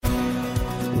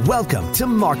Welcome to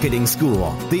Marketing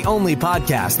School, the only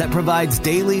podcast that provides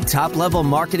daily top-level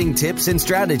marketing tips and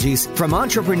strategies from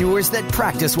entrepreneurs that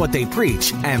practice what they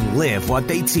preach and live what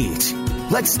they teach.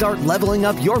 Let's start leveling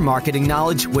up your marketing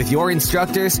knowledge with your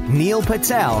instructors, Neil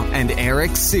Patel and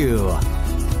Eric Siu.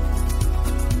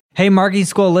 Hey, Marketing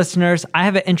School listeners, I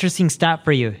have an interesting stat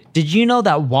for you. Did you know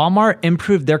that Walmart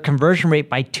improved their conversion rate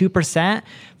by 2%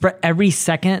 for every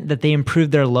second that they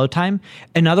improved their load time?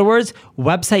 In other words,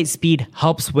 website speed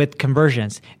helps with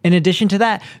conversions. In addition to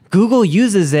that, Google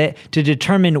uses it to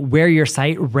determine where your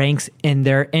site ranks in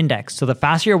their index. So the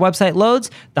faster your website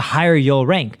loads, the higher you'll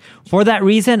rank. For that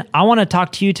reason, I want to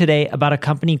talk to you today about a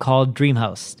company called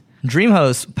DreamHost.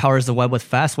 DreamHost powers the web with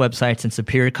fast websites and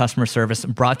superior customer service,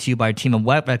 brought to you by a team of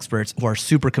web experts who are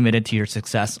super committed to your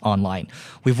success online.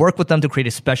 We've worked with them to create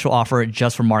a special offer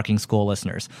just for Marketing School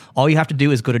listeners. All you have to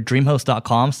do is go to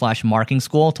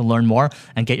dreamhost.com/marketing-school to learn more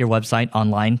and get your website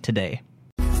online today.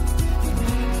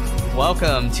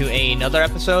 Welcome to another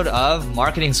episode of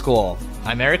Marketing School.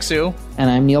 I'm Eric Siu.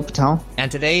 And I'm Neil Patel.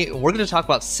 And today we're going to talk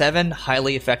about 7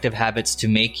 highly effective habits to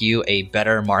make you a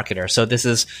better marketer. So this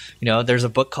is, there's a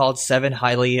book called 7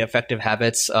 Highly Effective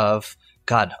Habits of,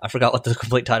 God, I forgot what the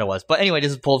complete title was. But anyway,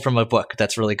 this is pulled from a book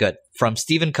that's really good from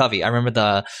Stephen Covey. I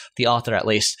remember the author at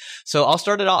least. So I'll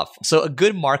start it off. So a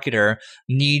good marketer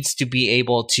needs to be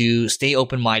able to stay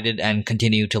open-minded and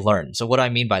continue to learn. So what do I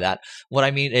mean by that? What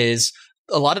I mean is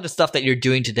a lot of the stuff that you're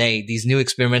doing today, these new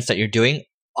experiments that you're doing,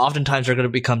 oftentimes are going to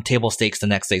become table stakes the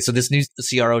next day. So this new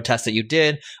CRO test that you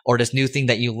did, or this new thing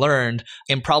that you learned,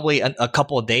 in probably a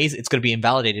couple of days, it's going to be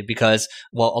invalidated because,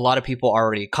 well, a lot of people are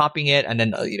already copying it. And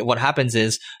then what happens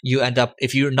is you end up,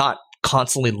 if you're not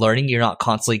constantly learning, you're not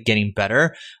constantly getting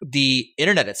better. The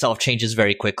internet itself changes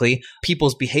very quickly.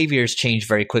 People's behaviors change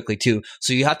very quickly too.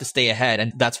 So you have to stay ahead.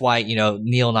 And that's why,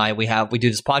 Neil and I, we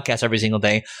do this podcast every single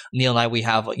day. Neil and I, we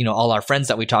have, all our friends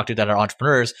that we talk to that are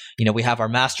entrepreneurs. We have our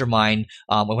mastermind.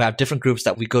 We have different groups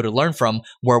that we go to learn from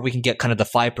where we can get kind of the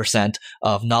 5%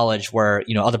 of knowledge where,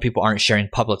 other people aren't sharing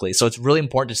publicly. So it's really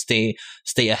important to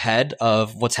stay ahead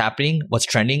of what's happening, what's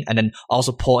trending, and then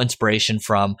also pull inspiration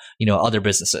from, other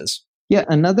businesses. Yeah,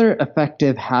 another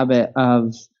effective habit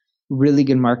of really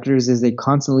good marketers is they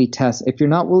constantly test. If you're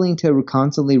not willing to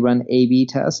constantly run A/B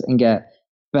tests and get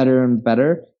better and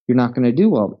better, you're not going to do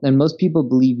well. And most people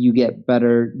believe you get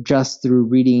better just through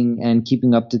reading and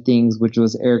keeping up to things, which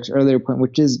was Eric's earlier point,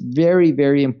 which is very,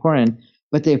 very important.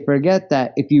 But they forget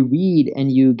that if you read and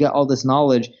you get all this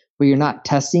knowledge, but you're not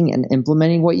testing and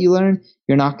implementing what you learn,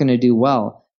 you're not going to do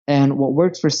well. And what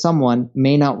works for someone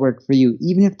may not work for you.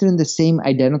 Even if they're in the same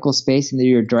identical space and they're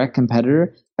your direct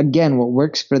competitor, again, what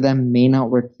works for them may not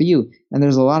work for you. And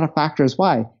there's a lot of factors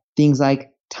why. Things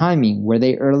like timing. Were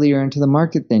they earlier into the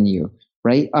market than you,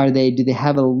 right? Do they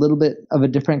have a little bit of a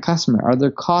different customer? Are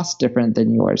their costs different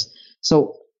than yours?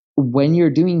 So when you're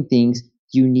doing things,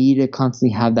 you need to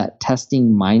constantly have that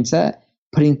testing mindset,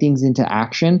 putting things into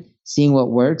action, seeing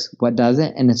what works, what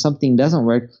doesn't. And if something doesn't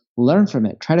work, learn from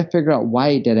it. Try to figure out why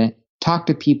it didn't. Talk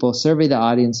to people, survey the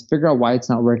audience, figure out why it's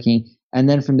not working. And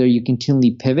then from there, you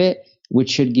continually pivot,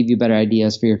 which should give you better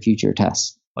ideas for your future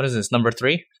tests. What is this, number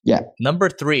 3? Yeah. Number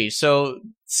 3. So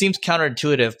seems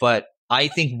counterintuitive, but I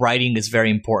think writing is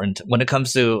very important when it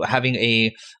comes to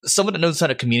having someone that knows how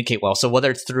to communicate well. So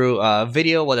whether it's through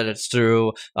video, whether it's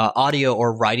through audio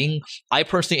or writing, I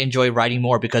personally enjoy writing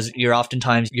more because you're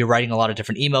writing a lot of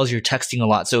different emails, you're texting a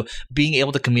lot. So being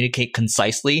able to communicate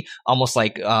concisely, almost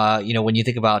like, when you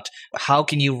think about how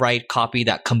can you write copy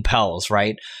that compels,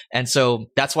 right? And so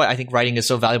that's why I think writing is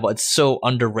so valuable. It's so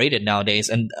underrated nowadays.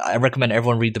 And I recommend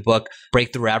everyone read the book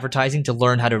Breakthrough Advertising to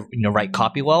learn how to write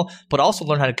copy well, but also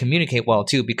learn how to communicate well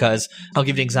too, because I'll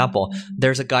give you an example.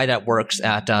 There's a guy that works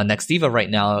at Nextiva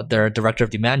right now, their director of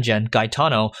demand gen,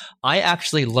 Gaetano. I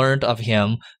actually learned of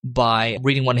him by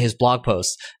reading one of his blog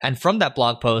posts. And from that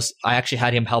blog post, I actually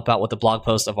had him help out with the blog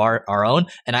post of our own.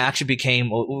 And I actually became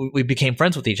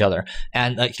friends with each other.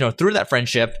 And, through that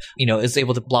friendship, is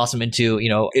able to blossom into,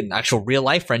 an actual real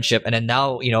life friendship. And then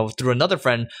now, through another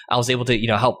friend, I was able to,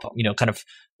 help, kind of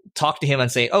talk to him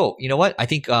and say, oh, you know what? I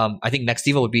think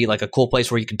Nextiva would be like a cool place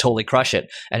where you can totally crush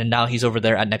it. And then now he's over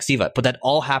there at Nextiva. But that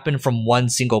all happened from one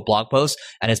single blog post,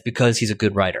 and it's because he's a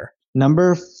good writer.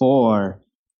 Number 4,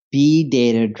 be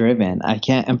data driven. I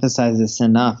can't emphasize this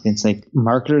enough. It's like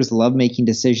marketers love making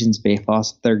decisions based off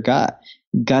their gut.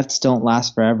 Guts don't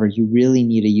last forever. You really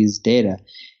need to use data.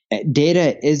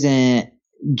 Data isn't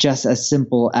just as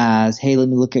simple as, hey, let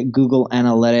me look at Google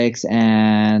Analytics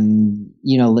and,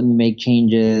 let me make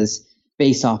changes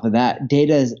based off of that.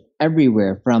 Data is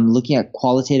everywhere, from looking at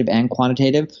qualitative and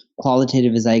quantitative.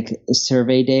 Qualitative is like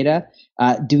survey data.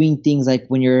 Doing things like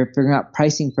when you're figuring out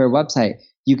pricing for a website,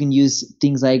 you can use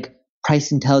things like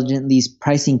Price Intelligently's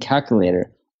pricing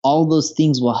calculator. All those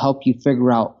things will help you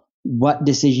figure out what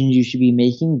decisions you should be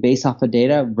making based off of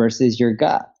data versus your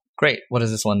gut. Great. What is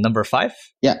this one? Number 5?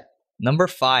 Yeah. Number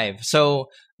 5. So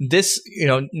this,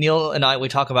 Neil and I, we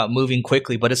talk about moving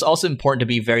quickly, but it's also important to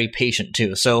be very patient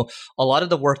too. So a lot of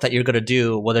the work that you're going to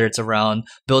do, whether it's around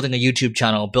building a YouTube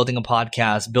channel, building a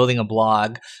podcast, building a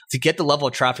blog, to get the level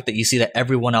of traffic that you see that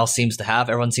everyone else seems to have,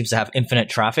 everyone seems to have infinite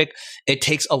traffic. It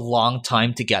takes a long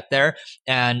time to get there.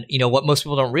 And, what most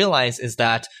people don't realize is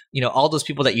that, all those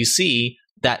people that you see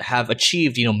that have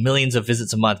achieved, millions of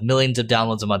visits a month, millions of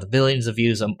downloads a month, millions of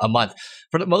views a month.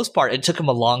 For the most part, it took them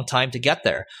a long time to get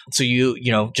there. So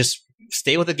just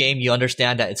stay with the game. You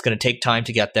understand that it's going to take time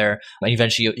to get there, and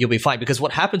eventually you'll be fine. Because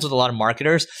what happens with a lot of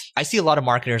marketers, I see a lot of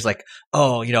marketers like,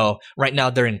 right now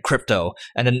they're in crypto,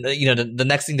 and then the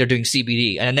next thing they're doing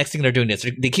CBD, and the next thing they're doing this.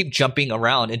 They keep jumping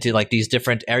around into like these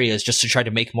different areas just to try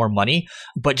to make more money.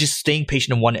 But just staying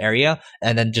patient in one area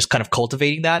and then just kind of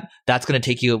cultivating that's going to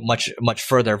take you much, much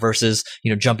further versus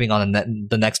jumping on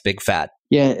the next big fad.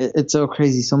 Yeah, it's so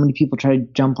crazy. So many people try to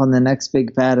jump on the next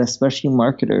big fad, especially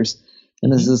marketers.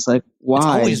 And it's just like, why? It's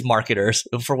always marketers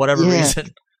for whatever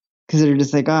reason. Because they're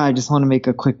just like, I just want to make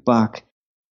a quick buck.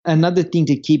 Another thing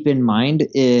to keep in mind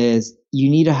is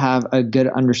you need to have a good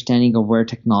understanding of where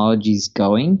technology is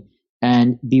going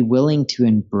and be willing to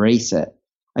embrace it.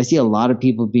 I see a lot of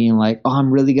people being like,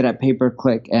 I'm really good at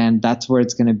pay-per-click and that's where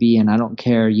it's going to be. And I don't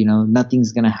care,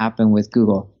 nothing's going to happen with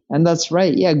Google. And that's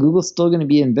right. Yeah, Google's still going to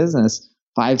be in business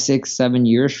 5, 6, 7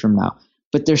 years from now.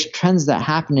 But there's trends that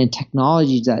happen in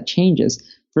technology that changes.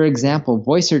 For example,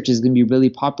 voice search is going to be really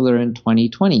popular in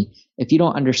 2020. If you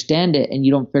don't understand it and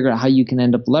you don't figure out how you can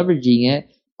end up leveraging it,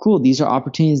 cool, these are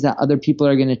opportunities that other people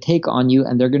are going to take on you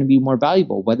and they're going to be more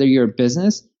valuable. Whether you're a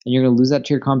business and you're going to lose that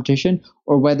to your competition,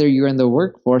 or whether you're in the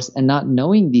workforce and not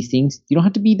knowing these things, you don't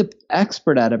have to be the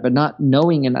expert at it, but not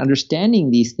knowing and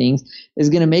understanding these things is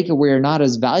going to make it where you're not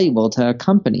as valuable to a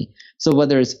company. So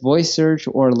whether it's voice search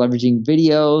or leveraging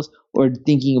videos or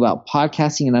thinking about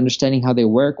podcasting and understanding how they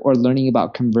work or learning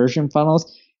about conversion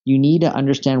funnels, you need to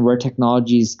understand where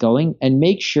technology is going and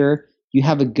make sure you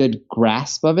have a good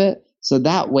grasp of it. So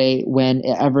that way, when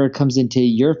it ever comes into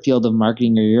your field of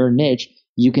marketing or your niche,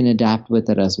 you can adapt with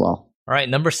it as well. All right,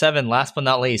 number 7, last but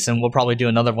not least, and we'll probably do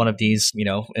another one of these,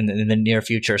 in the near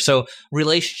future. So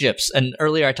relationships. And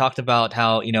earlier I talked about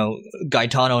how,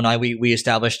 Gaetano and I, we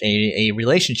established a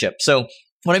relationship. So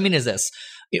what I mean is this.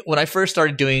 When I first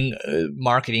started doing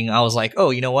marketing, I was like,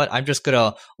 you know what? I'm just going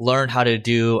to learn how to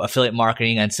do affiliate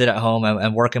marketing and sit at home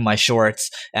and work in my shorts.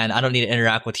 And I don't need to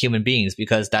interact with human beings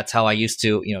because that's how I used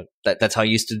to, that's how I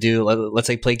used to do, let's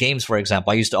say play games, for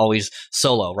example. I used to always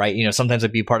solo, right? Sometimes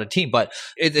I'd be part of a team, but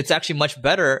it's actually much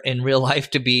better in real life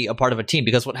to be a part of a team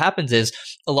because what happens is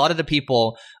a lot of the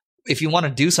people, if you want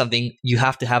to do something, you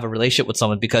have to have a relationship with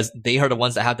someone because they are the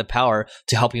ones that have the power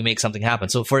to help you make something happen.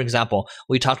 So for example,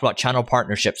 we talked about channel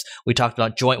partnerships. We talked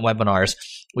about joint webinars.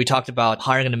 We talked about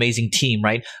hiring an amazing team,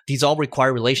 right? These all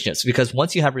require relationships because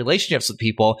once you have relationships with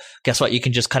people, guess what? You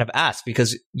can just kind of ask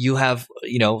because you have,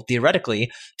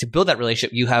 theoretically to build that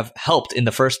relationship, you have helped in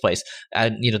the first place.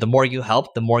 And, the more you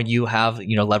help, the more you have,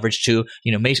 leverage to,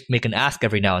 make an ask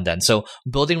every now and then. So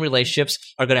building relationships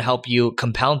are going to help you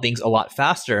compound things a lot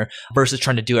faster versus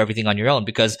trying to do everything on your own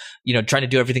because, trying to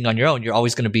do everything on your own, you're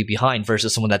always going to be behind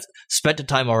versus someone that's spent the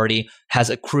time already, has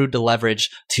accrued the leverage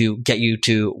to get you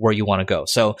to where you want to go.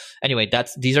 So anyway,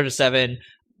 these are the 7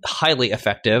 highly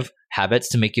effective habits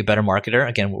to make you a better marketer.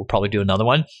 Again, we'll probably do another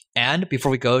one. And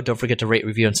before we go, don't forget to rate,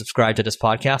 review, and subscribe to this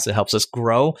podcast. It helps us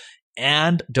grow.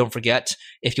 And don't forget,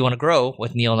 if you want to grow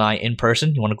with Neil and I in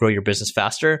person, you want to grow your business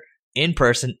faster, in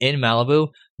person in Malibu,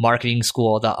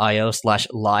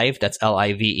 marketingschool.io/live. That's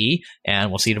LIVE. And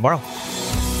we'll see you tomorrow.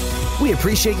 We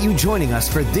appreciate you joining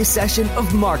us for this session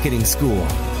of Marketing School.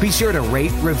 Be sure to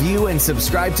rate, review, and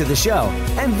subscribe to the show,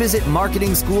 and visit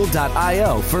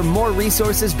marketingschool.io for more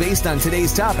resources based on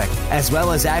today's topic, as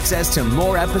well as access to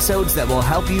more episodes that will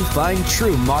help you find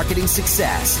true marketing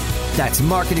success. That's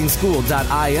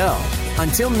marketingschool.io.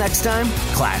 Until next time,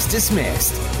 class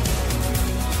dismissed.